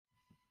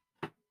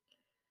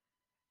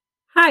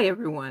Hi,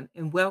 everyone,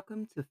 and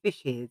welcome to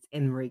Fish Heads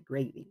and Ray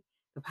Gravy,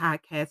 the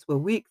podcast where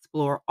we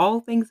explore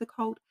all things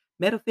occult,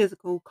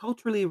 metaphysical,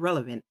 culturally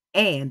relevant,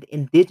 and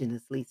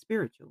indigenously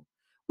spiritual.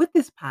 With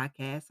this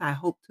podcast, I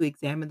hope to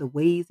examine the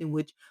ways in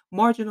which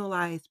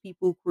marginalized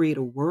people create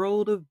a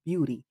world of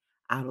beauty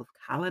out of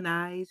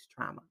colonized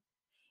trauma.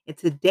 And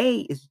today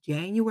is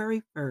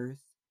January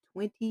 1st,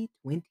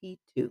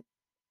 2022.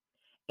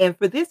 And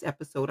for this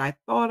episode, I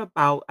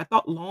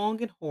thought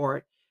long and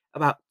hard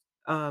about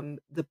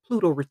the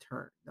Pluto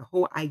return, the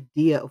whole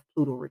idea of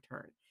Pluto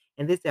return.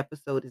 And this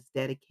episode is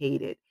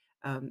dedicated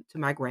to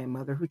my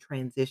grandmother who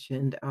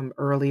transitioned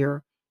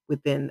earlier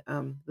within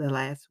the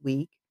last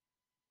week,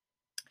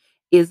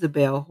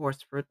 Isabel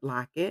Horsford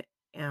Lockett.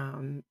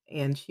 And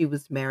she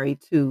was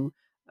married to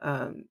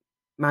um,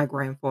 my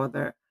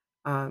grandfather,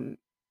 um,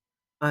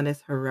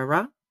 Ernest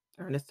Herrera.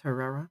 Ernest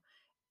Herrera,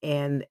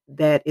 and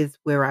that is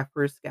where I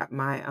first got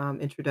my,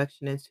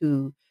 introduction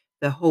into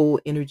the whole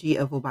energy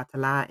of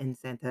Obatala and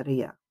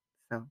Santeria.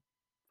 So,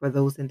 for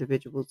those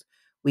individuals,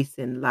 we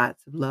send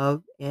lots of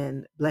love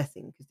and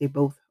blessing because they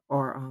both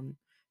are,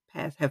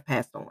 have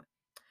passed on.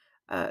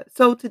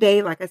 So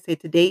today, like I said,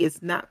 today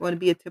is not going to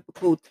be a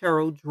typical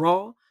tarot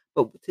draw,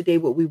 but today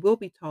what we will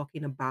be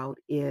talking about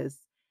is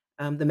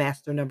the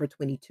master number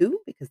 22,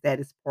 because that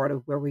is part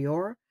of where we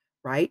are,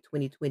 right?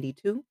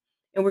 2022.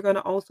 And we're going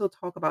to also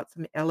talk about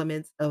some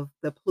elements of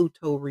the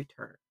Pluto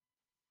return,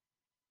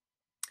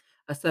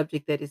 a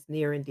subject that is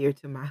near and dear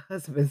to my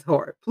husband's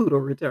heart, Pluto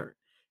return.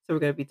 So we're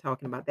going to be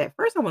talking about that.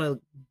 First, I want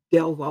to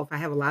delve off. I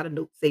have a lot of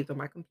notes saved on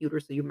my computer,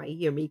 so you might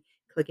hear me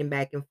clicking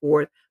back and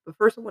forth. But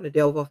first, I want to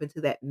delve off into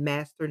that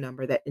master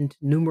number, that into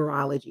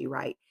numerology,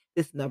 right?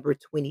 This number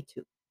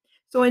 22.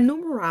 So in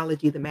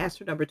numerology, the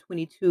master number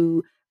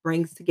 22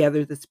 brings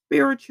together the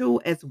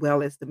spiritual as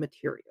well as the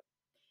material.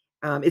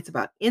 It's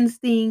about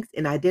instincts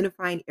and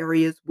identifying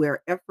areas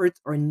where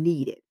efforts are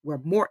needed, where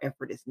more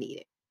effort is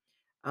needed.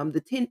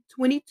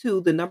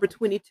 The number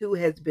 22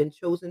 has been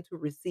chosen to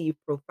receive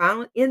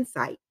profound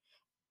insight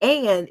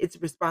and its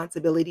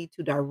responsibility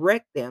to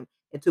direct them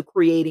into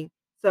creating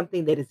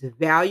something that is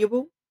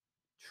valuable,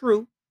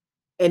 true,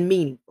 and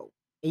meaningful.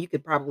 And you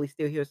could probably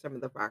still hear some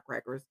of the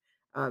firecrackers,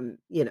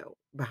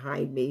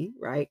 behind me,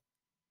 right?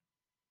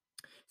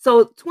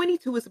 So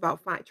 22 is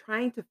about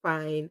trying to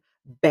find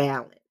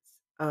balance.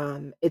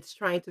 It's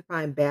trying to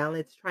find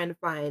balance, trying to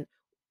find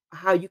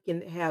how you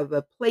can have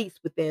a place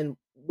within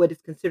what is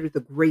considered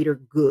the greater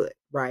good,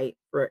 right?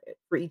 For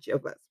each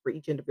of us, for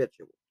each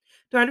individual.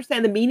 To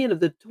understand the meaning of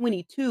the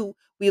 22,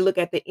 we look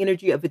at the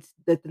energy of its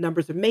that the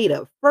numbers are made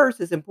of. First,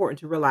 it's important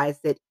to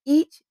realize that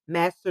each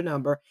master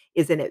number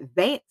is an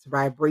advanced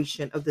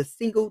vibration of the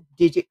single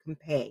digit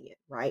companion,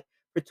 right?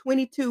 For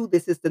 22,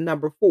 this is the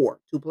number 4.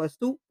 2 plus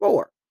 2,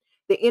 4.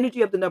 The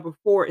energy of the number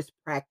 4 is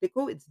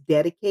practical, it's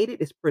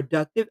dedicated, it's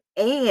productive,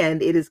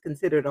 and it is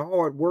considered a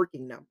hard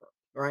working number,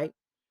 right?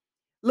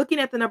 Looking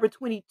at the number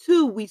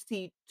 22, we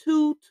see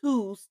two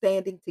twos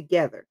standing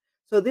together.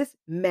 So this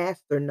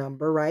master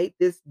number, right?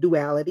 This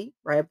duality,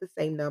 right, of the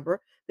same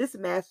number. This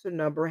master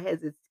number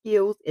has its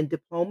skills in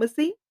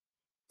diplomacy,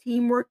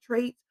 teamwork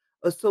traits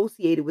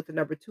associated with the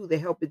number 2 that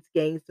help it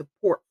gain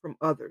support from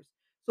others.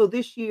 So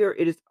this year,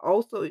 it is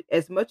also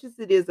as much as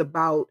it is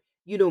about,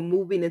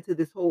 moving into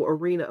this whole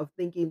arena of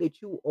thinking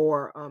that you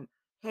are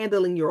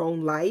handling your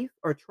own life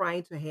or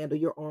trying to handle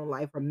your own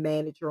life or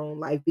manage your own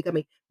life,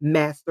 becoming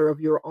master of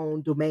your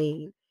own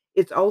domain.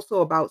 It's also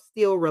about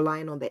still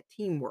relying on that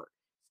teamwork,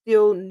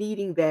 still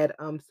needing that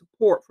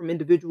support from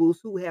individuals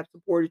who have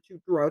supported you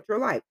throughout your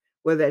life,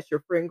 whether that's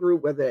your friend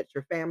group, whether that's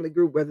your family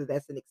group, whether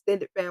that's an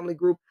extended family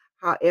group,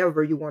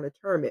 however you want to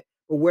term it.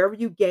 But wherever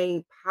you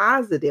gain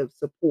positive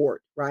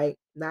support, right?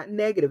 Not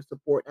negative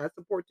support, not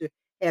support to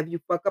have you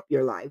fuck up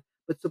your life,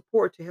 but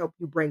support to help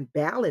you bring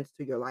balance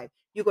to your life,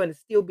 you're going to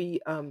still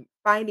be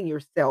finding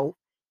yourself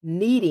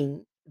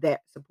needing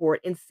that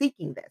support and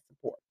seeking that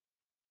support.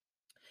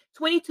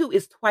 22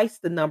 is twice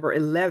the number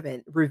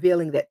 11,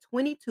 revealing that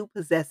 22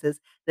 possesses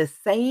the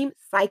same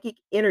psychic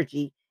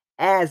energy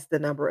as the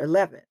number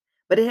 11,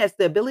 but it has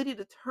the ability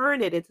to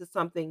turn it into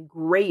something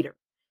greater.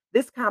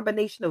 This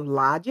combination of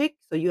logic,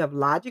 so you have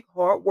logic,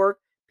 hard work,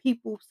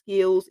 people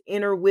skills,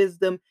 inner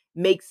wisdom,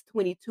 makes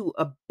 22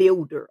 a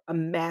builder, a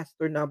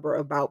master number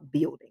about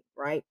building,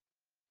 right?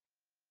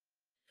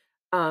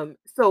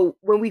 So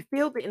when we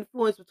feel the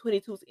influence of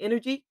 22's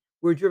energy,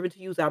 we're driven to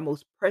use our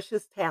most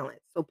precious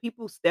talents. So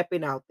people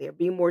stepping out there,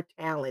 being more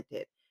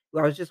talented.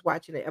 Well, I was just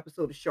watching an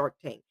episode of Shark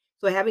Tank.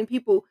 So having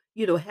people,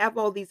 have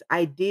all these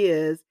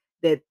ideas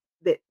that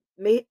that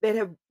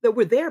that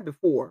were there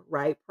before,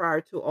 right?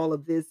 Prior to all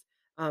of this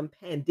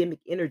pandemic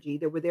energy,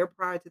 that were there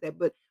prior to that.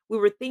 But we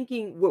were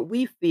thinking what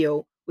we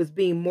feel was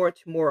being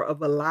much more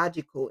of a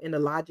logical in a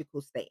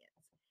logical stance.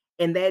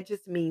 And that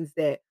just means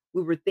that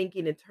we were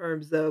thinking in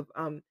terms of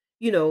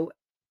you know,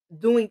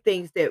 doing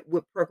things that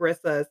would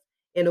progress us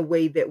in a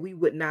way that we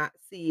would not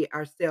see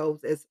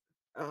ourselves as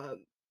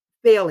um,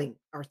 failing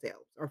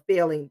ourselves or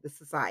failing the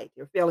society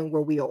or failing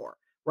where we are,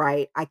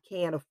 right? I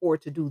can't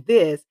afford to do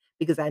this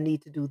because I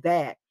need to do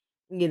that.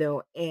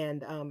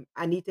 and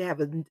I need to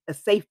have a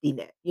safety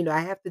net. I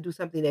have to do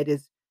something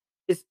is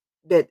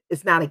that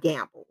it's not a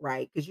gamble,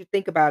 right? Because you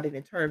think about it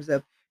in terms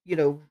of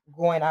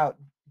going out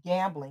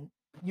gambling,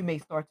 you may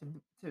start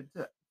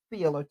to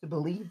feel or to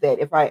believe that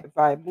if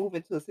I move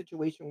into a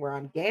situation where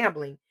I'm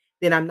gambling,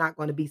 then I'm not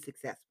going to be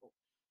successful.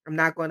 I'm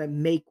not going to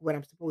make what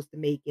I'm supposed to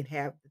make and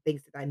have the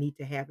things that I need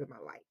to have in my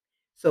life.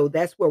 So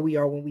that's where we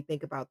are when we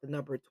think about the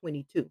number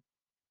 22.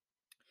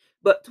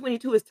 But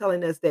 22 is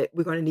telling us that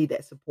we're going to need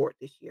that support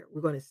this year.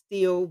 We're going to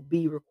still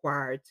be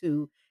required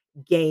to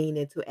gain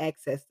and to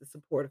access the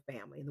support of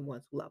family and the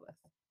ones who love us.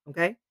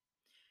 Okay.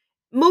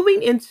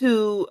 Moving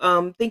into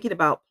thinking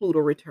about Pluto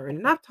return.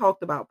 And I've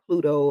talked about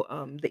Pluto,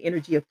 the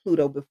energy of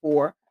Pluto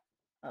before.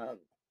 Um,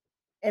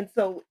 and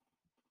so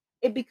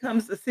it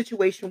becomes a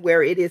situation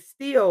where it is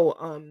still,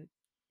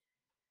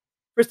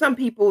 for some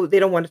people, they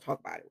don't want to talk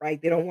about it,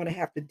 right? They don't want to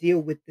have to deal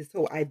with this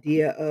whole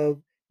idea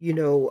of, you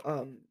know,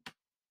 um,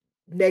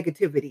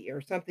 negativity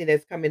or something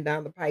that's coming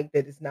down the pike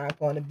that is not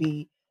going to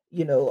be,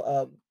 you know,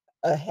 um,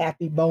 a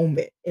happy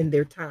moment in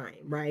their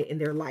time, right? In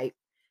their life.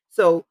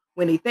 So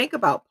when they think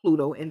about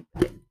Pluto, and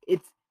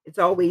it's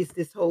always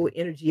this whole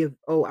energy of,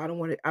 oh, I don't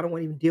want to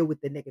even deal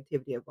with the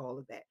negativity of all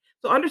of that.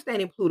 So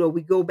understanding Pluto,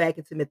 we go back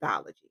into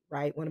mythology,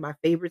 right? One of my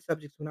favorite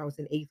subjects when I was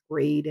in 8th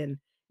grade and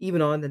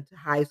even on into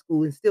high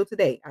school and still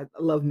today, I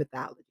love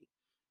mythology.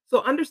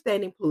 So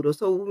understanding Pluto.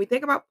 So when we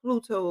think about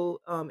Pluto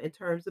in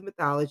terms of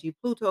mythology,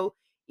 Pluto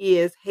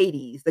is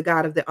Hades, the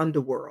god of the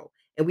underworld.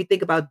 And we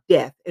think about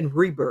death and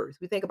rebirth.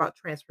 We think about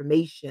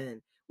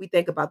transformation. We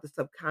think about the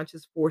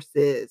subconscious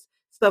forces,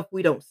 stuff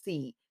we don't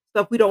see,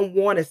 stuff we don't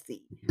want to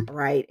see,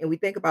 right? And we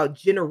think about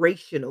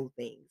generational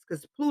things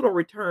because Pluto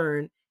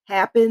return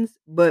happens,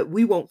 but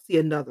we won't see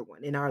another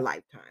one in our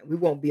lifetime. We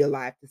won't be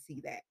alive to see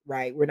that,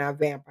 right? We're not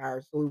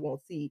vampires, so we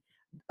won't see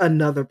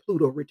another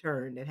Pluto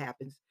return that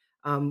happens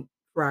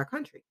for our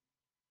country.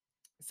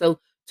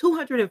 So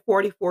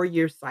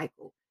 244-year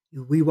cycle.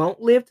 We won't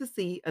live to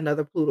see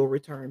another Pluto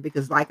return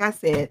because, like I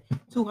said,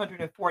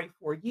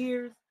 244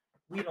 years,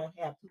 we don't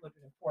have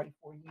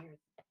 244 years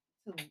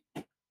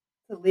to,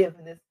 to live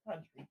in this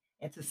country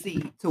and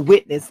to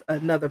witness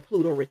another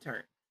Pluto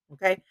return.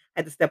 Okay. I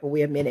had to step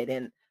away a minute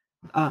and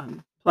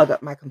plug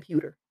up my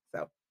computer.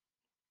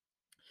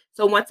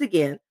 So once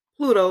again,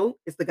 Pluto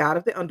is the god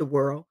of the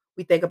underworld.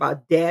 We think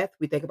about death,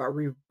 we think about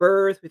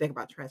rebirth, we think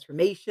about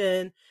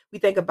transformation, we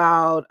think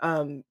about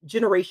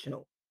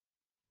generational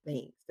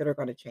things that are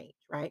going to change,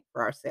 right,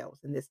 for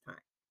ourselves in this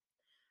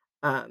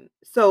time.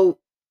 So,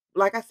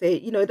 like I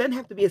said, it doesn't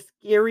have to be a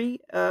scary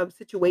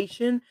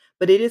situation,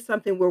 but it is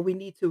something where we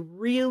need to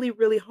really,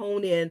 really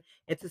hone in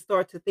and to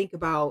start to think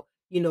about,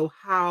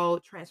 how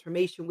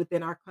transformation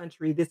within our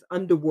country, this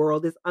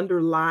underworld, these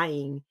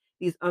underlying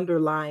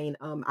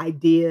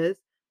ideas.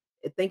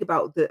 Think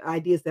about the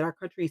ideas that our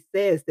country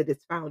says that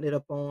it's founded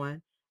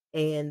upon.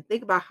 And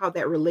think about how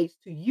that relates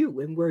to you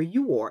and where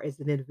you are as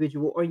an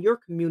individual or in your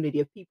community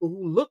of people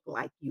who look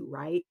like you,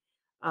 right?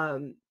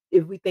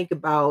 If we think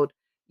about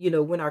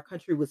when our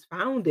country was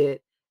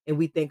founded and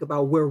we think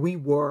about where we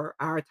were,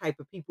 our type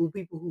of people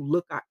who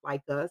look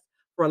like us,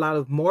 for a lot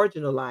of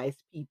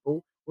marginalized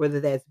people,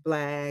 whether that's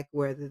black,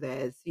 whether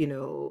that's,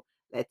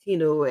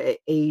 Latino,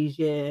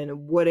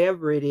 Asian,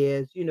 whatever it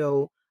is,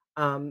 you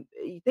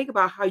think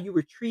about how you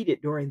were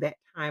treated during that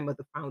time of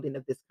the founding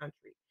of this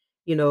country,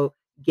 you know,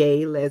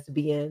 gay,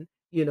 lesbian,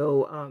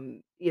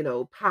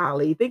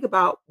 poly. Think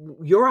about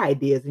your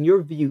ideas and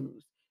your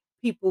views,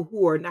 people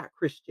who are not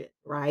Christian,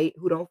 right?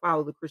 Who don't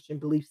follow the Christian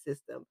belief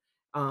system,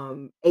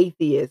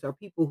 atheists or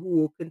people who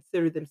will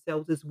consider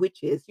themselves as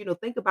witches.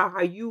 Think about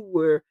how you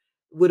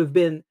would have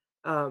been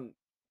um,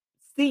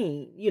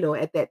 seen,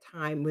 at that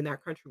time when our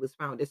country was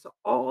founded. So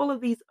all of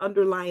these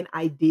underlying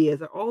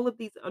ideas or all of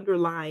these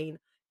underlying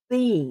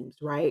themes,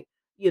 right?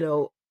 You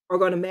know, are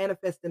going to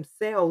manifest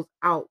themselves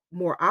out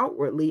more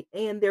outwardly,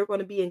 and they're going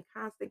to be in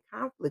constant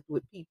conflict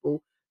with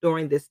people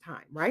during this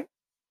time, right?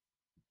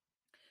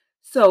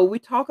 So we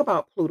talk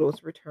about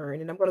Pluto's return,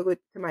 and I'm going to go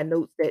to my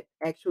notes that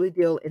actually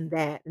deal in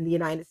that in the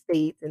United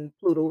States and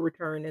Pluto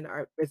return and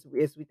our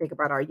as we think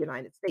about our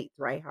United States,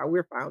 right? How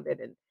we're founded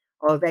and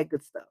all of that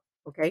good stuff.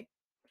 Okay.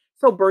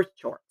 So birth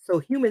charts. So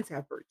humans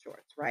have birth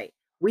charts, right?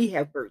 We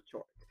have birth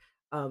charts.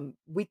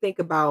 We think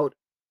about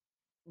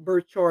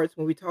birth charts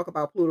when we talk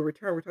about Pluto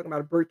return. We're talking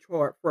about a birth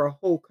chart for a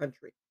whole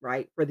country,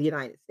 right? For the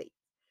United States.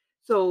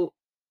 So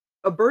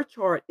a birth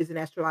chart is an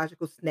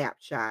astrological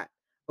snapshot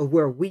of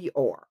where we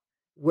are,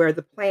 where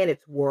the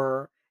planets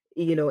were,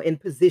 in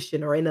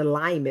position or in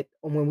alignment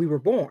on when we were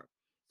born.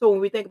 So when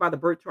we think about the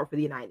birth chart for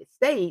the United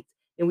States,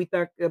 and we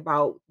think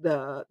about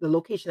the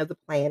location of the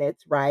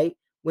planets, right?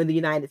 When the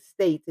United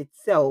States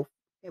itself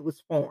it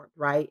was formed,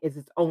 right, as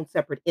its own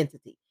separate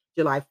entity.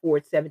 July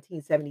 4th,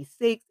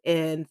 1776,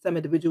 and some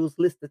individuals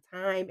list the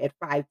time at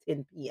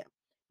 5:10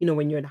 p.m.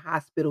 When you're in the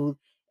hospital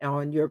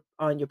on your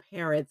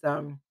parents'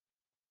 or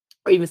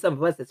even some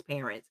of us as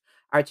parents,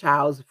 our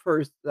child's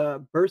first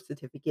birth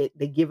certificate,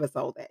 they give us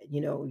all that.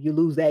 You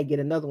lose that, get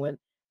another one.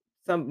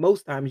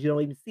 Most times you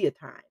don't even see a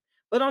time.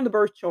 But on the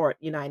birth chart,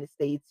 United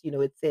States,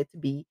 it's said to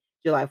be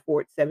July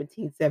 4th,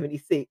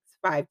 1776,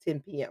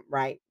 5:10 p.m.,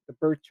 right? The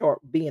birth chart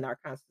being our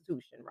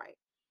constitution, right?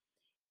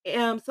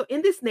 So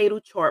in this natal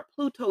chart,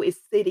 Pluto is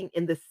sitting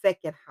in the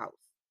second house,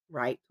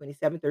 right?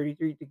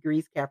 2733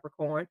 degrees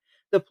Capricorn.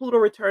 The Pluto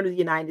return to the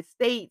United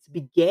States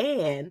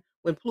began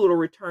when Pluto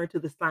returned to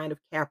the sign of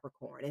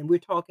Capricorn. And we're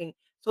talking,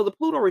 so the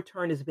Pluto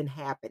return has been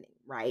happening,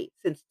 right,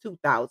 since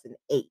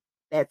 2008.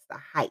 That's the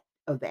height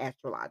of the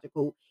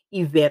astrological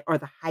event or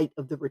the height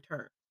of the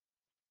return.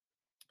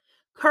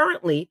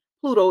 Currently,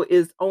 Pluto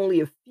is only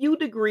a few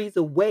degrees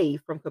away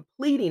from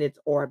completing its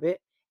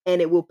orbit,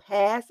 and it will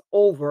pass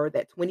over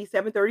that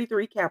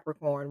 2733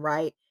 Capricorn,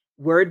 right?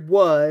 Where it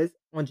was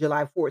on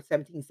July 4th,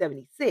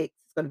 1776.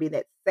 It's going to be in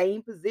that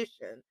same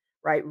position,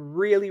 right?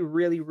 Really,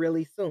 really,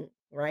 really soon,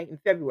 right? In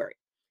February.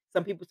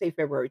 Some people say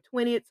February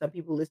 20th, some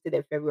people listed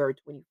at February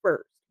 21st,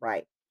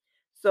 right?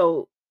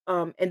 So,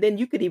 and then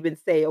you could even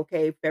say,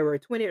 okay, February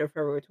 20th or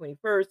February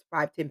 21st,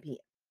 5:10 p.m.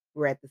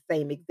 We're at the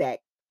same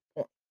exact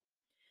point.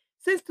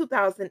 Since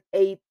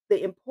 2008,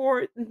 the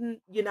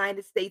important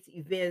United States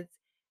events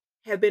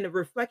have been a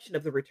reflection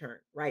of the return,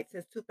 right?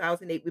 Since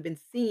 2008, we've been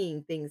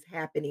seeing things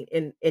happening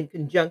in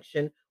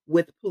conjunction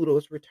with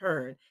Pluto's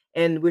return.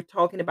 And we're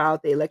talking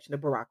about the election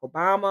of Barack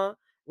Obama.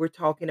 We're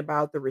talking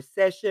about the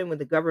recession when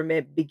the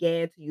government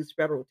began to use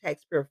federal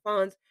taxpayer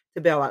funds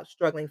to bail out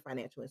struggling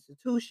financial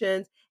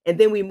institutions. And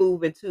then we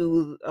move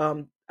into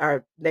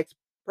our next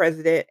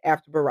president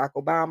after Barack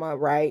Obama,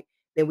 right?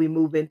 Then we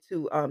move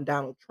into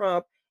Donald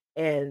Trump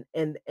and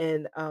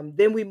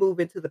then we move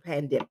into the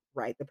pandemic,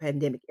 right? The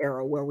pandemic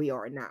era where we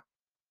are now.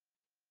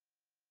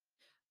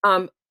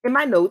 In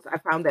my notes, I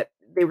found that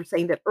they were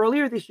saying that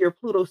earlier this year,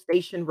 Pluto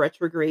station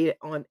retrograded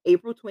on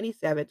April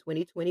 27,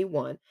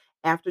 2021.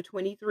 After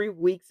 23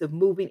 weeks of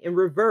moving in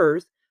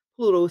reverse,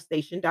 Pluto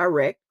station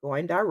direct,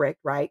 going direct,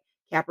 right?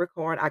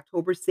 Capricorn,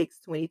 October 6,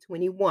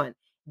 2021.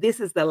 This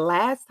is the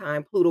last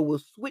time Pluto will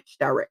switch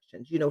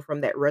directions,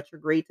 from that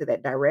retrograde to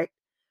that direct.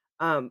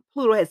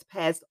 Pluto has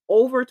passed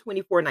over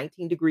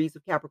 2419 degrees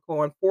of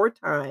Capricorn four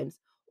times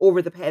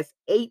over the past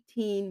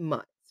 18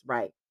 months,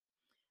 right?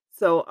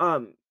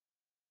 So,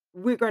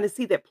 we're going to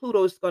see that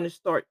Pluto is going to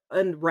start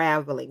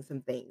unraveling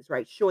some things,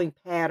 right? Showing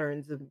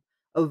patterns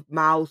of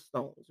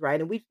milestones, right?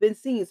 And we've been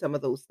seeing some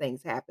of those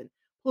things happen.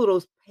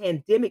 Pluto's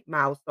pandemic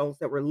milestones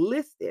that were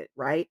listed,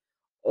 right?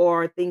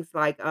 Or things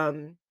like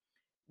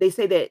they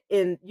say that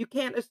in you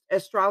can't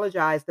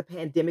astrologize the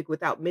pandemic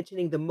without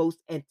mentioning the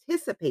most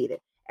anticipated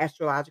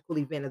astrological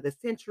event of the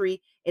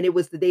century, and it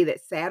was the day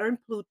that Saturn,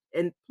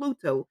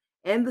 Pluto,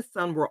 and the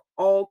Sun were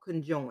all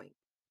conjoined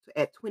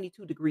at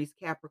 22 degrees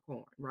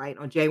Capricorn, right,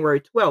 on January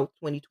 12th,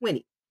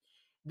 2020.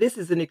 This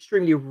is an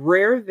extremely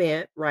rare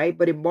event, right,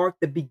 but it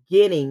marked the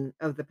beginning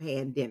of the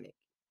pandemic.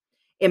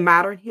 In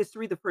modern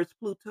history, the first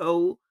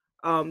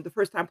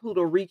time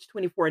Pluto reached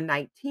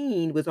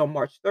 2419 was on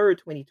March 3rd,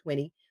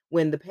 2020,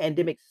 when the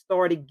pandemic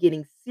started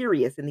getting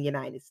serious in the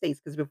United States.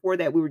 Because before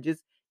that, we were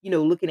just,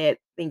 looking at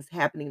things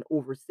happening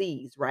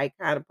overseas, right?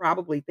 Kind of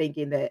probably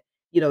thinking that,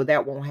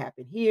 that won't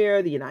happen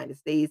here. The United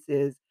States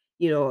is,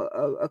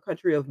 a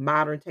country of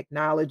modern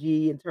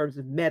technology in terms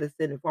of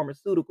medicine and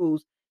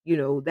pharmaceuticals.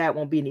 That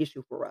won't be an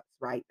issue for us,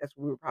 right? That's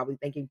what we were probably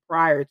thinking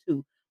prior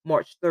to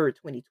March 3rd,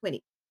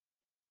 2020.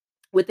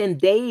 Within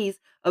days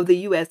of the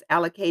US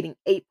allocating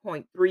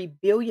 $8.3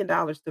 billion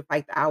to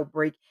fight the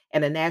outbreak,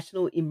 and a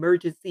national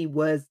emergency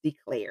was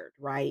declared,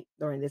 right,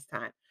 during this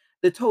time.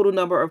 The total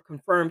number of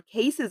confirmed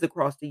cases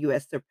across the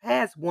US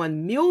surpassed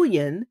 1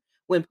 million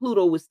when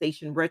Pluto was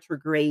stationed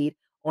retrograde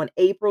on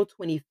April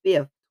 25th,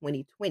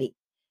 2020.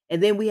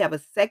 And then we have a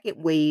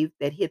second wave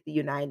that hit the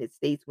United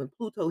States when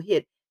Pluto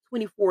hit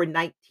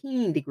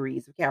 2419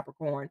 degrees of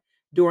Capricorn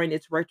during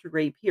its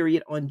retrograde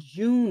period on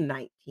June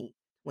 19th,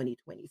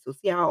 2020. So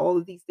see how all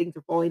of these things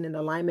are falling in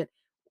alignment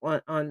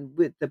on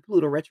with the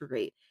Pluto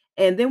retrograde.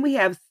 And then we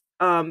have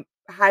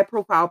high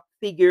profile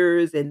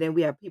figures, and then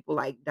we have people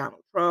like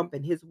Donald Trump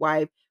and his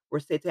wife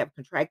were said to have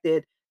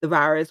contracted the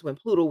virus when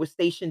Pluto was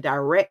stationed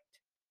direct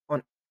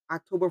on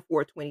October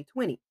 4th,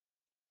 2020.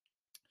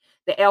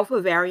 The Alpha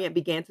variant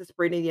began to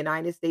spread in the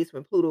United States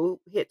when Pluto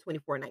hit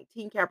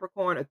 2419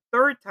 Capricorn a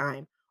third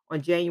time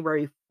on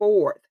January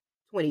 4th,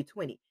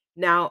 2020.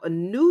 Now, a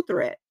new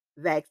threat,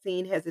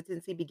 vaccine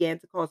hesitancy, began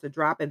to cause a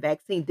drop in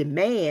vaccine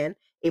demand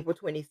April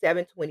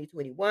 27,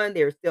 2021.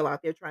 They're still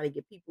out there trying to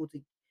get people to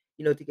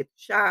get the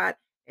shot,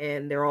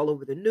 and they're all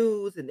over the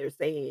news, and they're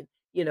saying,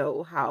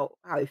 how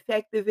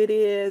effective it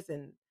is.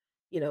 And,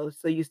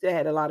 so you still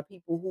had a lot of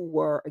people who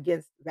were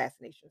against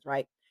vaccinations,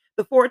 right?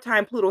 The fourth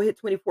time Pluto hit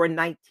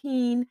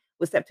 2419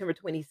 was September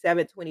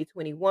 27,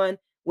 2021,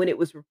 when it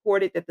was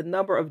reported that the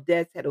number of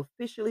deaths had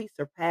officially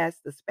surpassed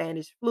the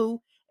Spanish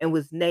flu and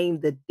was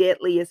named the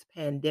deadliest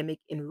pandemic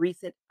in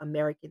recent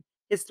American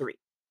history.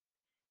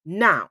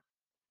 Now,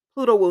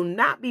 Pluto will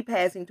not be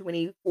passing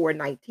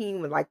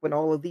 2419 when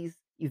all of these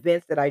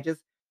events that I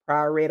just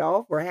prior read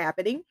off were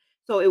happening.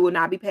 So it will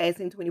not be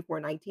passing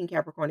 2419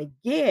 Capricorn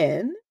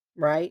again,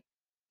 right?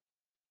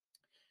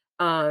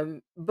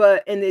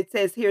 But and it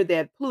says here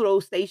that Pluto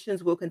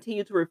stations will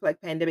continue to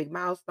reflect pandemic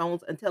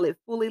milestones until it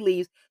fully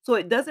leaves. So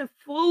it doesn't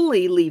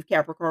fully leave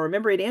Capricorn.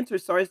 Remember, it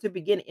enters starts to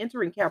begin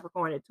entering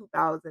Capricorn in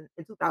 2000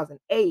 in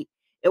 2008.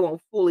 It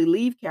won't fully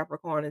leave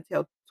Capricorn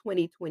until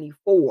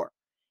 2024.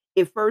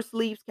 It first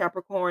leaves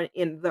Capricorn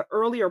in the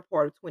earlier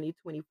part of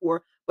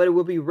 2024, but it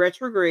will be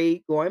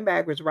retrograde, going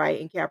backwards, right,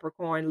 in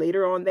Capricorn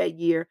later on that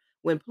year.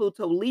 When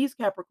Pluto leaves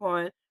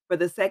Capricorn for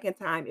the second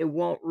time, it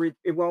won't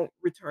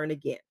return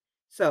again.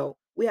 So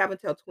we have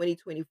until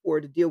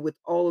 2024 to deal with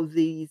all of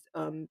these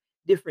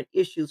different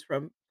issues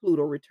from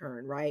Pluto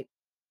return, right?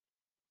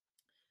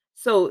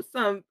 So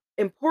some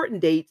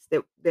important dates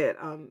that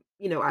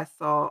I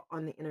saw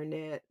on the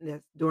internet and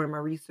that's during my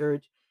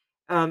research.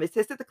 It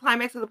says that the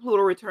climax of the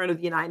Pluto return of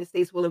the United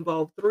States will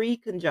involve three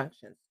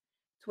conjunctions.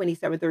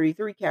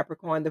 2733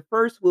 Capricorn. The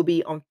first will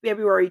be on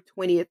February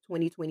 20th,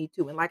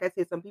 2022. And like I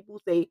said, some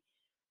people say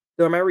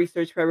during my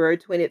research, February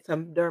 20th,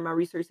 some during my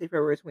research say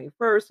February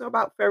 21st. So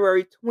about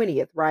February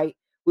 20th, right?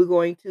 We're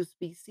going to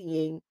be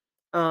seeing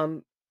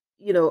um,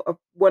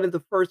 one of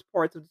the first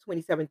parts of the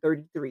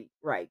 2733,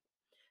 right?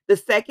 The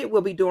second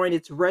will be during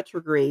its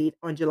retrograde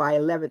on July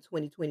 11th,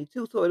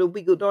 2022. So it'll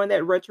be during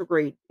that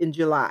retrograde in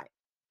July,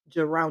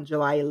 around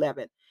July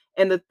 11th.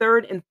 And the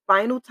third and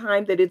final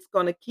time that it's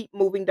going to keep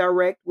moving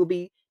direct will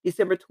be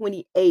December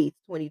 28th,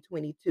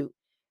 2022.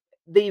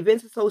 The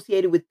events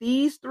associated with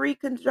these three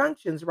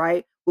conjunctions,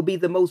 right, will be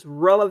the most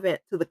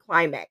relevant to the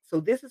climax. So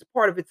this is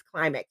part of its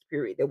climax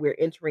period that we're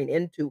entering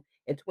into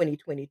in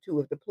 2022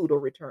 of the Pluto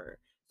return.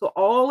 So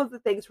all of the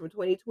things from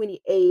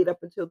 2028 up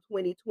until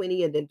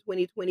 2020 and then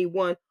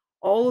 2021,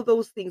 all of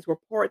those things were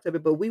parts of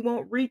it, but we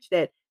won't reach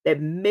that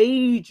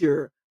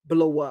major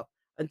blow up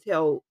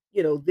until,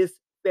 this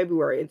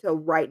February, until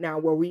right now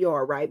where we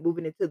are, right?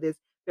 Moving into this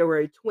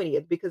February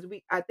 20th because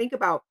I think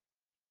about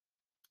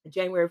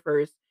January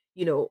 1st,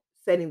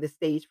 setting the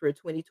stage for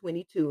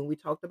 2022. And we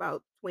talked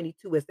about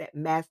 22 as that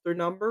master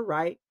number,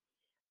 right?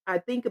 I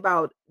think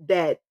about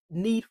that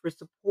need for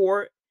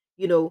support,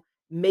 you know,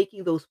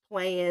 making those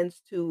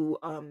plans to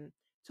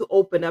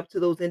open up to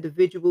those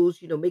individuals,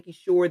 making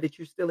sure that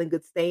you're still in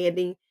good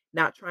standing,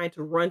 not trying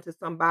to run to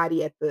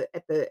somebody at the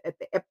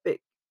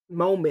epic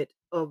moment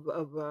of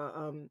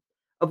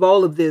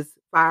all of this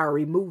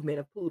fiery movement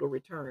of Pluto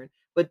return,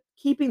 but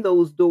keeping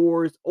those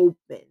doors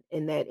open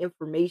and that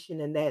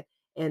information and that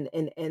and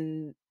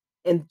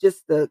and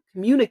just the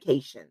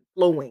communication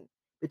flowing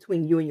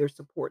between you and your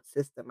support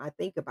system. I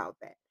think about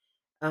that.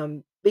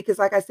 Because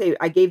like I say,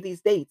 I gave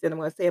these dates and I'm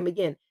going to say them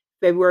again.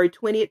 February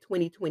 20th,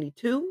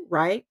 2022,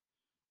 right?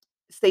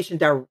 Station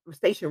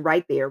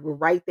right there. We're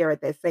right there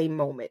at that same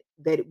moment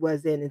that it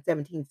was in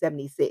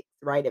 1776,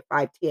 right at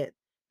 5:10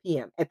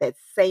 p.m. at that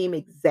same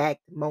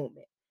exact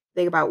moment.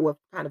 Think about what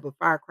kind of a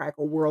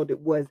firecracker world it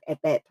was at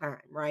that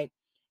time, right?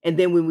 And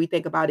then when we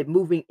think about it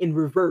moving in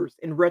reverse,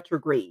 in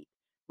retrograde,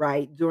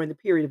 right, during the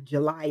period of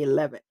July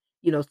 11th,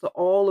 so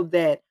all of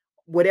that,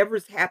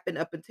 whatever's happened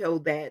up until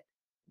that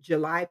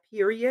July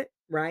period,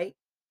 right?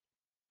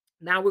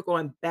 Now we're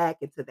going back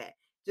into that.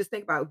 Just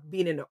think about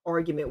being in an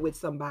argument with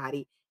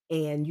somebody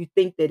and you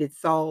think that it's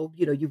solved,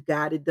 you've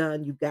got it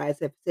done, you guys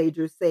have said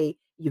your say,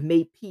 you've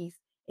made peace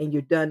and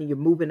you're done and you're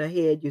moving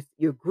ahead.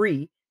 You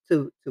agree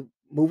to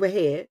move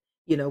ahead,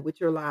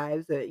 with your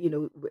lives,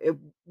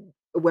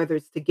 whether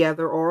it's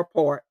together or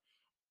apart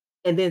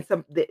and then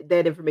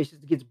that information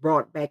gets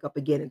brought back up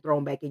again and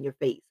thrown back in your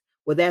face.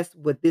 Well, that's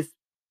what this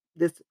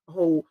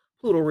whole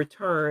Pluto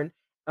return,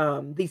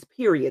 these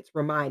periods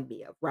remind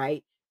me of,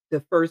 right? The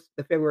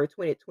February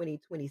 20th,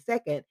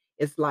 2022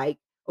 is like,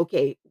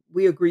 okay,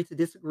 we agree to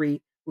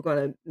disagree. We're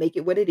gonna make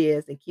it what it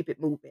is and keep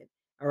it moving.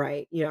 All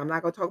right. I'm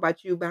not gonna talk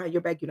about you behind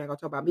your back. You're not gonna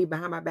talk about me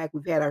behind my back.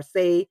 We've had our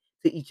say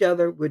to each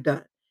other. We're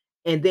done.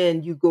 And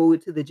then you go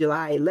to the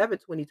July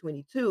 11th,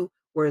 2022,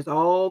 where it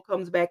all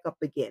comes back up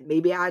again.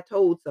 Maybe I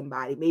told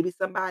somebody, maybe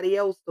somebody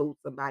else told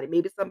somebody,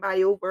 maybe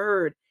somebody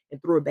overheard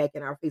and threw it back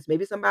in our face.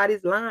 Maybe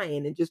somebody's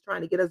lying and just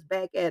trying to get us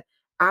back at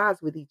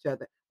odds with each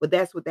other. But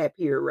that's what that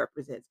period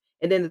represents.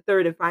 And then the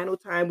third and final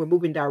time, we're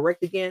moving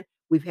direct again.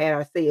 We've had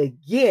our say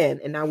again,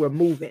 and now we're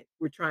moving.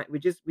 We're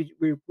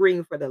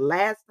agreeing for the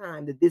last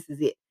time that this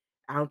is it.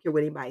 I don't care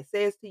what anybody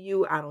says to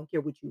you. I don't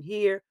care what you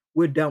hear.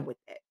 We're done with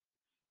that,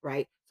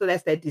 right? So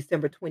that's that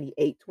December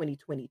 28,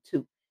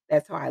 2022.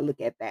 That's how I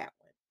look at that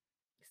one.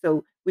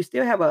 So we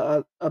still have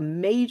a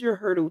major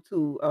hurdle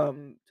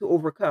to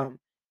overcome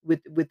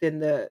within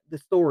the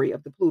story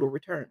of the Pluto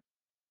return.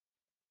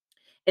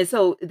 And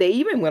so they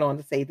even went on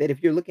to say that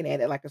if you're looking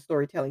at it like a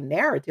storytelling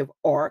narrative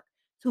arc,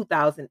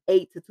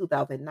 2008 to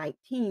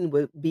 2019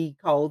 would be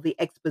called the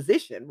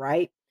exposition,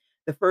 right?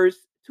 The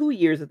first 2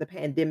 years of the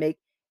pandemic,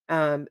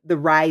 the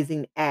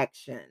rising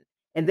action.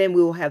 And then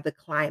we will have the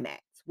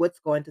climax. What's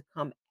going to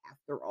come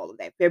after all of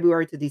that?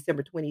 February to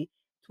December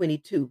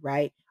 2022,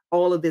 right?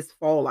 All of this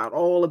fallout,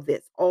 all of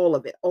this, all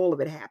of it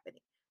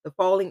happening. The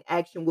falling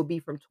action will be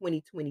from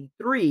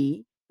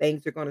 2023.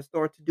 Things are going to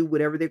start to do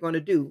whatever they're going to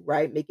do,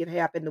 right? Make it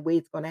happen the way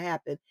it's going to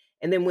happen.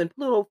 And then when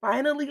Pluto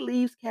finally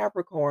leaves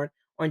Capricorn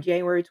on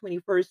January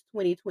 21st,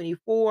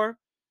 2024.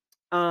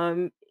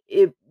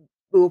 It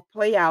will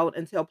play out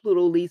until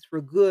Pluto leaves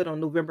for good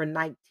on November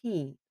 19th,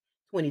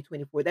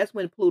 2024. That's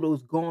when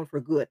Pluto's gone for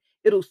good.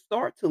 It'll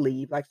start to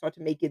leave, like start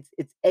to make its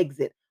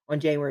exit on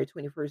January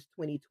 21st,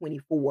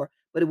 2024,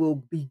 but it will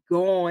be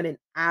gone and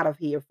out of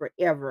here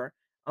forever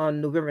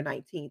on November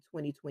 19th,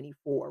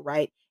 2024,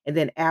 right? And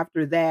then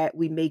after that,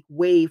 we make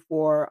way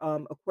for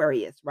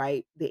Aquarius,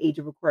 right? The age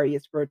of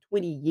Aquarius for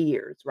 20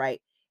 years, right?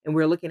 And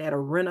we're looking at a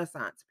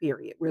renaissance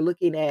period. We're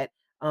looking at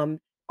um,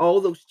 all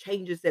those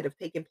changes that have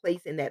taken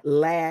place in that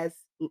last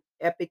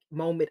epic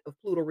moment of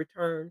Pluto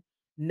return.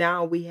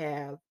 Now we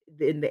have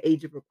in the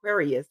age of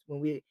Aquarius, when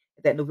we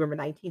at that November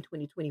 19th,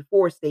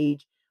 2024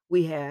 stage,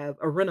 we have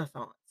a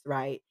renaissance,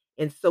 right?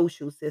 In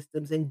social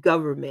systems and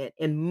government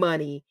and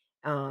money,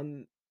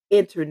 um,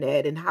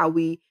 internet, and how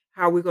we're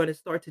going to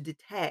start to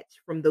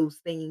detach from those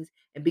things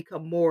and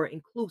become more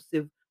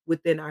inclusive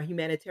within our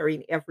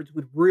humanitarian efforts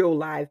with real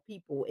live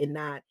people and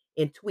not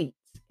in tweets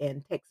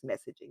and text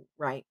messaging,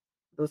 right?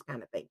 Those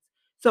kind of things.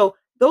 So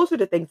those are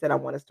the things that I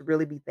want us to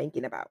really be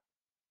thinking about.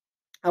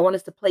 I want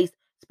us to place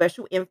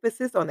special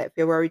emphasis on that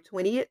February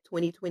 20th,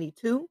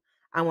 2022.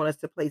 I want us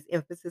to place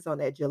emphasis on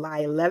that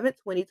July 11th,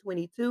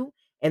 2022,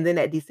 and then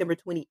that December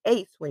 28th,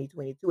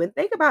 2022. And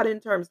think about it in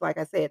terms, like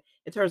I said,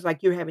 in terms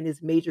like you're having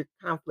this major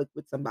conflict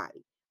with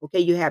somebody. Okay,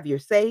 you have your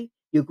say,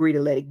 you agree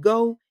to let it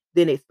go,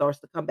 then it starts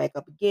to come back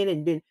up again.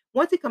 And then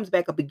once it comes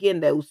back up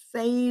again, those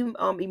same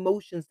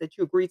emotions that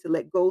you agree to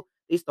let go,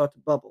 they start to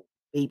bubble,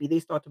 baby. They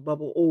start to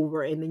bubble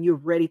over, and then you're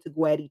ready to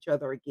go at each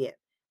other again,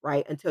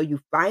 right? Until you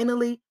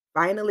finally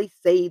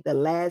say the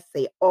last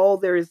say, all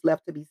there is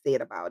left to be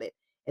said about it.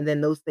 And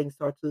then those things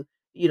start to,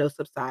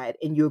 subside,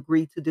 and you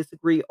agree to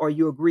disagree, or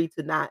you agree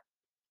to not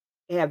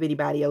have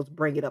anybody else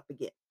bring it up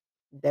again.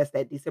 That's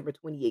that December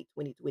 28th,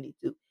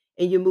 2022.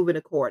 And you move in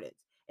accordance.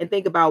 And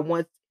think about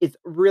once it's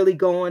really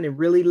gone and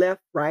really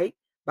left, right?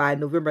 By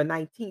November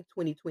 19th,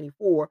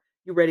 2024,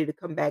 you're ready to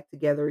come back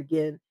together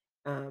again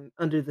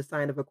under the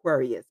sign of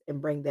Aquarius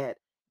and bring that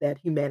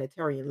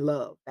humanitarian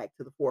love back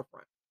to the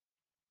forefront.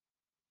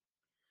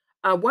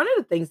 One of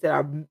the things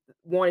that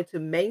wanted to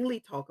mainly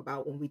talk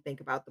about when we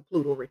think about the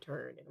Pluto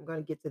return, and I'm going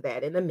to get to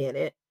that in a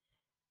minute.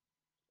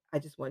 I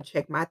just want to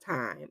check my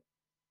time.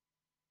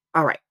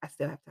 All right, I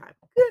still have time.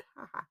 Good.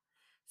 Haha.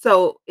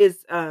 So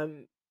it's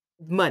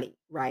money,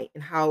 right?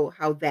 And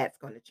how that's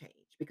going to change,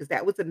 because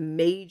that was a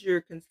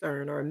major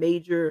concern, or a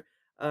major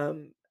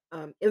um,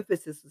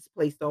 emphasis was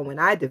placed on when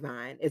I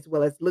divine, as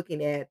well as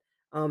looking at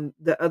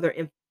the other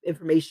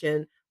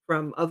information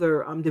from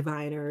other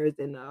diviners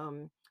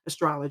and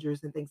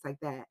astrologers and things like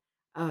that.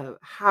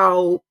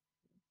 How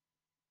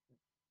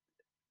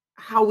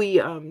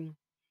we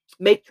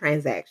make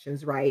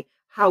transactions, right?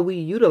 How we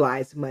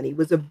utilize money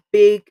was a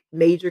big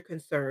major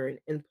concern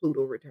in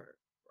Pluto return,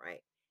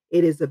 right?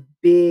 It is a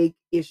big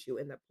issue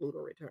in the Pluto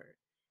return.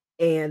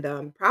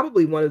 And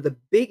probably one of the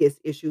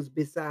biggest issues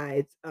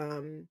besides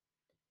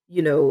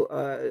you know,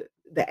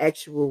 the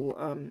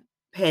actual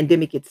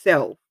pandemic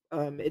itself,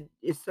 in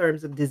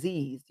terms of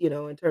disease,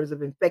 in terms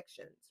of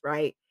infections,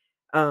 right?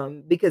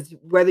 Because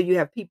whether you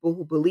have people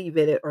who believe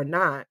in it or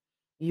not,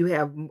 you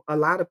have a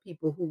lot of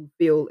people who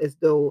feel as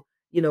though,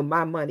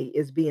 my money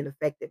is being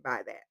affected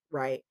by that,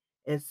 right?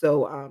 And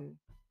so,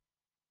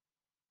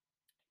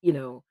 you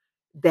know,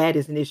 that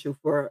is an issue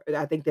for,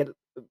 I think that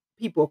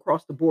people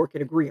across the board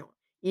can agree on.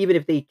 Even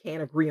if they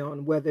can't agree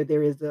on whether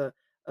there is a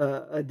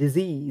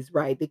disease,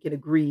 right? They can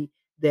agree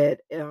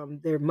that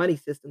their money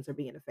systems are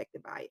being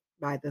affected by it,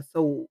 by the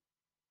soul,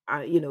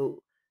 under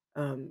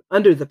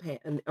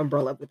the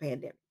umbrella of the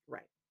pandemic,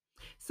 right?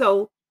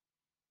 So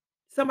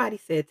somebody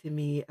said to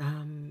me,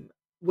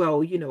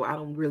 well, I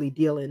don't really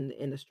deal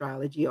in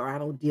astrology, or I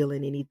don't deal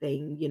in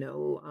anything,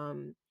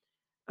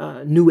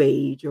 new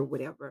age or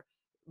whatever.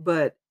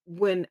 But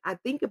when I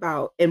think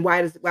about, and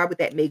why would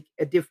that make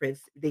a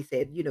difference? They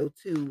said,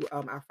 to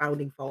our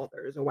founding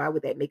fathers, or why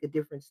would that make a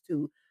difference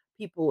to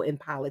people in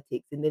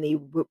politics? And then they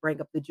would bring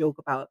up the joke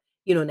about,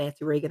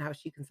 Nancy Reagan, how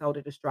she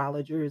consulted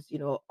astrologers,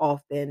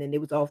 often, and it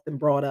was often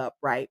brought up,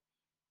 right?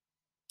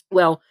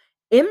 Well,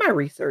 in my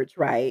research,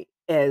 right,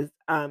 as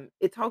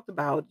it talked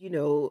about,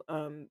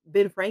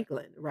 Ben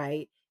Franklin,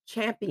 right,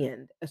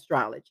 championed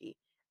astrology,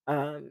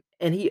 and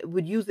he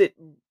would use it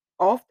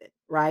often,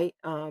 right?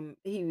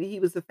 He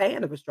was a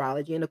fan of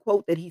astrology, and a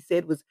quote that he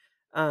said was,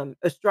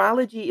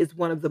 "Astrology is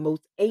one of the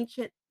most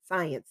ancient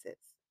sciences.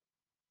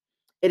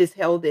 It is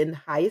held in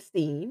high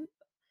esteem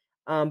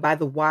by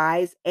the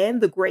wise and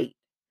the great.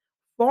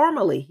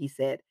 Formerly," he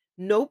said,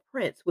 "no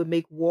prince would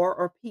make war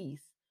or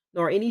peace,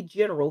 nor any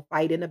general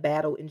fight in a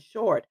battle. In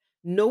short,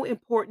 no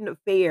important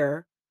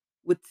affair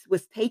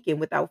was taken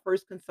without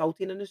first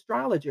consulting an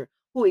astrologer,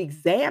 who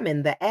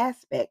examined the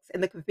aspects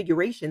and the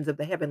configurations of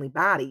the heavenly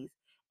bodies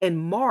and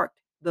marked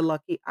the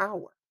lucky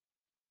hour."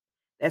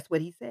 That's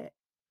what he said.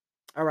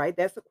 All right,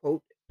 that's a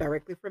quote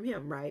directly from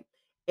him, right?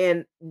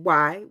 And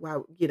why?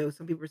 Why,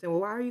 some people are saying,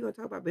 well, why are you going to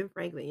talk about Ben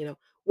Franklin?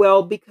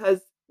 Well,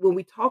 because when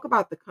we talk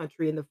about the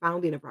country and the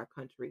founding of our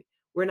country,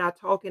 we're not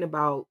talking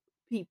about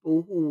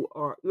people who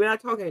are, we're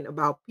not talking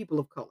about people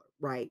of color,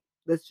 right?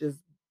 Let's just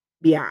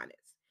be honest.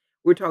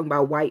 We're talking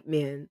about white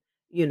men,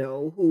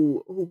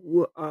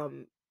 who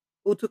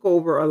took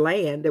over a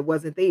land that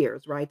wasn't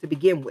theirs, right, to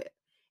begin with.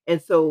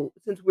 And so,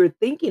 since we're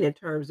thinking in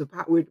terms of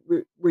how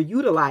we're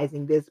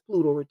utilizing this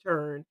Pluto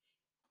return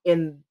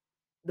in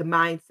the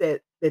mindset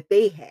that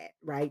they had,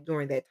 right,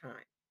 during that time,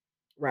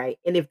 right?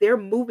 And if they're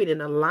moving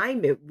in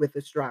alignment with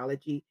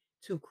astrology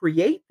to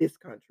create this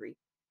country,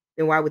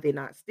 then why would they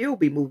not still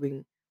be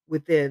moving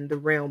within the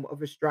realm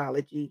of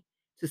astrology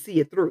to see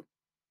it through?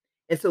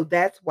 And so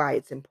that's why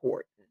it's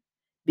important,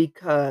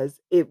 because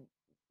it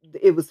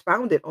was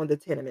founded on the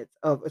tenements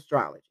of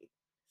astrology.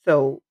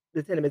 So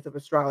the tenements of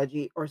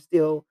astrology are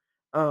still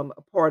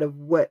a part of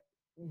what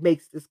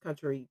makes this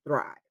country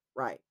thrive,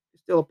 right?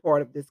 It's still a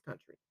part of this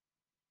country.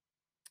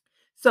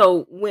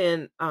 So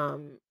when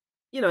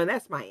and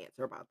that's my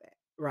answer about that,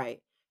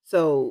 right?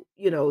 So,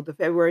 the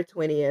February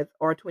 20th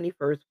or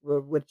 21st,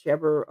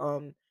 whichever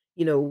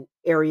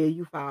area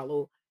you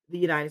follow, the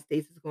United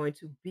States is going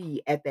to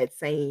be at that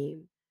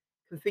same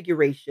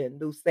configuration,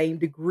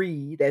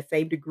 that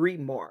same degree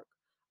mark,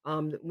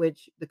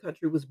 which the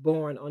country was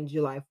born on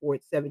July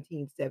 4th,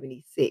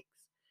 1776.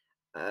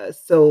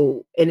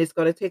 And it's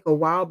going to take a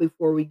while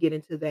before we get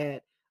into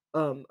that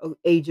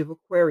age of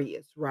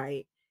Aquarius,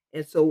 right?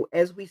 And so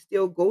as we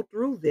still go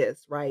through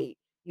this, right,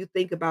 you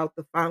think about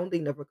the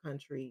founding of a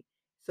country.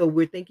 So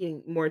we're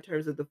thinking more in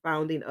terms of the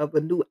founding of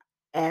a new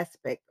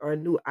aspect or a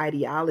new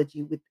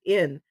ideology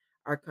within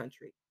our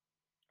country.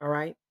 All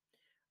right.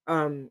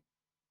 Um,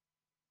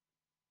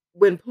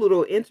 when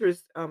Pluto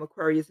enters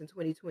Aquarius in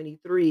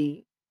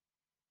 2023,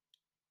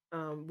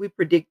 we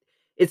predict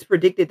it's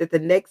predicted that the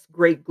next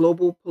great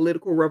global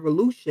political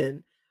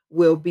revolution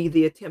will be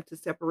the attempt to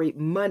separate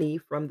money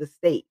from the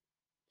state,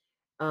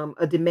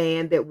 a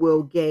demand that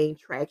will gain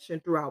traction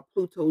throughout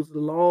Pluto's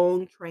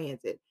long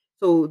transit.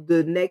 So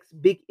the next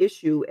big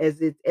issue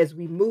as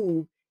we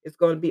move is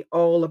going to be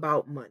all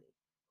about money.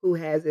 Who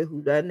has it,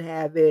 who doesn't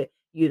have it,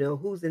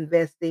 who's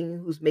investing,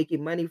 who's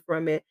making money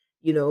from it,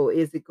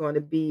 is it going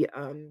to be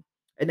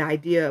an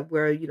idea of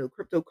where,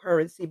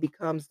 cryptocurrency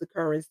becomes the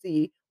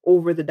currency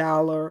over the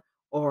dollar,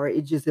 or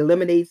it just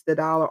eliminates the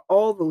dollar.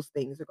 All those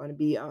things are going to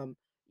be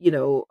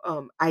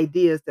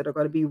ideas that are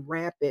going to be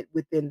rampant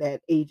within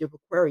that age of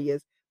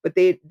Aquarius, but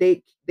they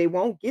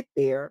won't get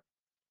there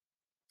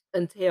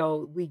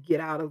until we get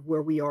out of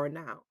where we are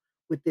now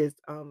with this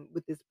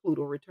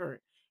Pluto return.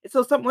 And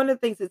so one of the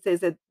things it says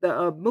that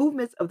the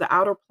movements of the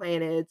outer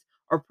planets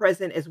are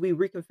present as we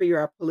reconfigure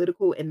our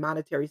political and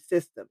monetary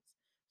systems.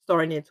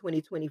 Starting in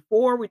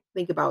 2024, we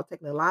think about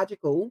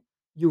technological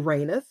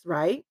Uranus,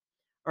 right?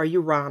 Or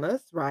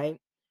Uranus, right?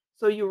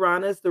 So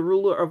Uranus, the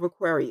ruler of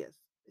Aquarius.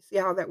 See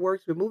how that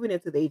works? We're moving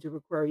into the age of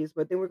Aquarius,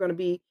 but then we're going to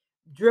be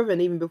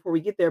driven even before we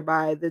get there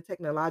by the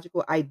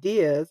technological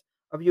ideas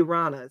of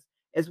Uranus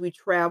as we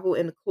travel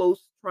in a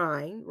close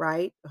trine,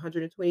 right?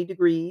 120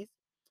 degrees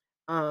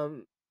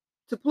um,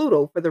 to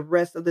Pluto for the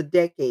rest of the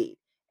decade,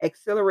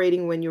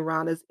 accelerating when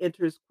Uranus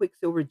enters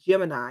Quicksilver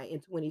Gemini in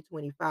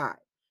 2025.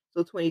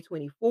 So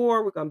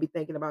 2024, we're going to be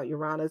thinking about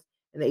Uranus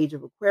in the age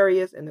of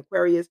Aquarius, and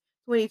Aquarius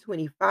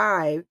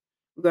 2025,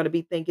 we're going to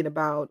be thinking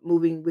about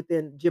moving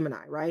within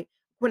Gemini, right?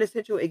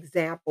 Quintessential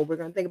example, we're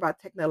going to think about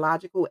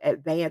technological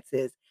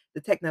advances.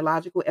 The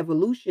technological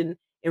evolution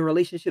in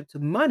relationship to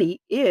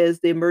money is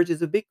the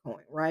emergence of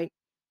Bitcoin, right?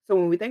 So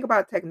when we think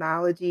about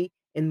technology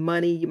and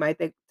money, you might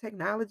think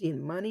technology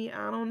and money.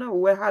 I don't know.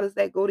 Well, how does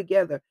that go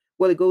together?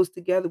 Well, it goes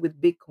together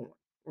with Bitcoin,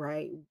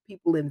 right?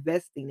 People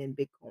investing in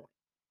Bitcoin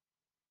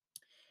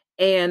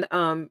and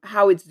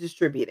how it's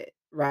distributed,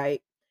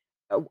 right?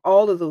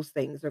 All of those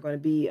things are going to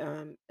be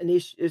an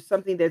issue, is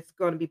something that's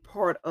going to be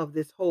part of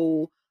this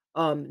whole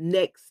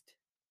next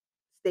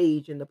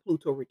stage in the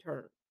Pluto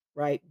return,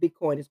 right?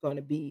 Bitcoin is going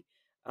to be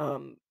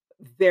um,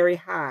 very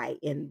high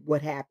in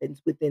what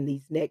happens within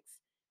these next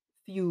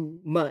few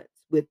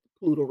months with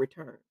Pluto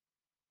return.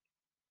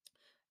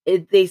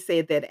 They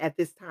said that at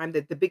this time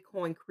that the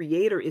Bitcoin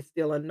creator is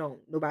still unknown.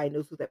 Nobody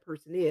knows who that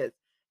person is.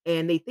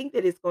 And they think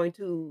that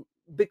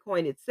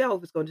Bitcoin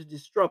itself is going to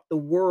disrupt the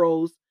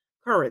world's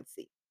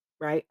currency,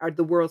 right? Or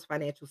the world's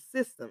financial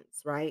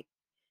systems, right?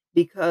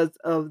 Because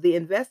of the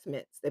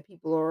investments that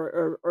people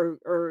are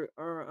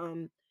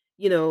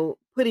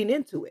putting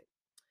into it.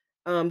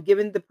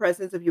 Given the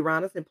presence of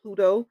Uranus and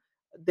Pluto,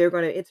 they're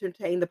going to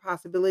entertain the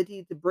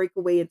possibility to break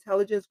away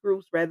intelligence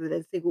groups rather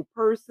than single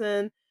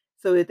person.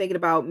 So they're thinking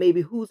about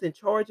maybe who's in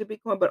charge of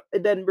Bitcoin, but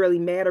it doesn't really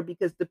matter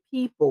because the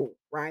people,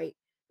 right?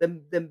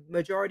 The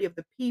majority of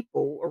the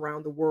people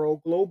around the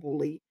world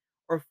globally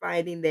are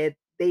finding that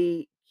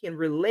they can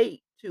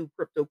relate to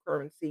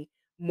cryptocurrency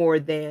more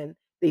than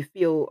they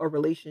feel a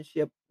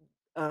relationship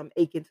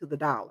akin to the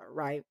dollar,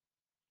 right?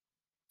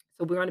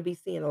 So we're going to be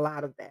seeing a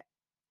lot of that.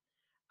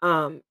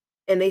 Um,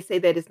 and they say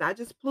that it's not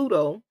just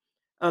Pluto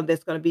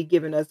that's going to be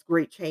giving us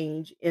great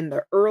change in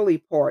the early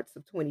parts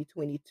of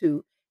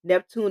 2022.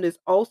 Neptune is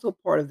also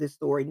part of this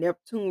story.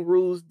 Neptune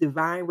rules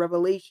divine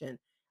revelation.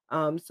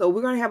 So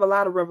we're going to have a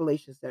lot of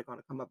revelations that are going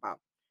to come about.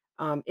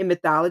 In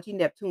mythology,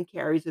 Neptune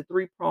carries a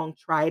three-pronged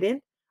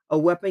trident, a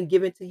weapon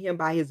given to him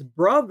by his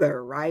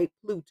brother, right,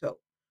 Pluto,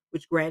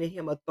 which granted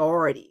him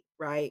authority,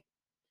 right?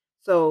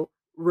 So,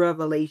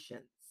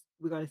 revelations.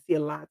 We're going to see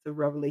lots of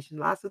revelation.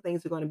 Lots of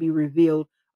things are going to be revealed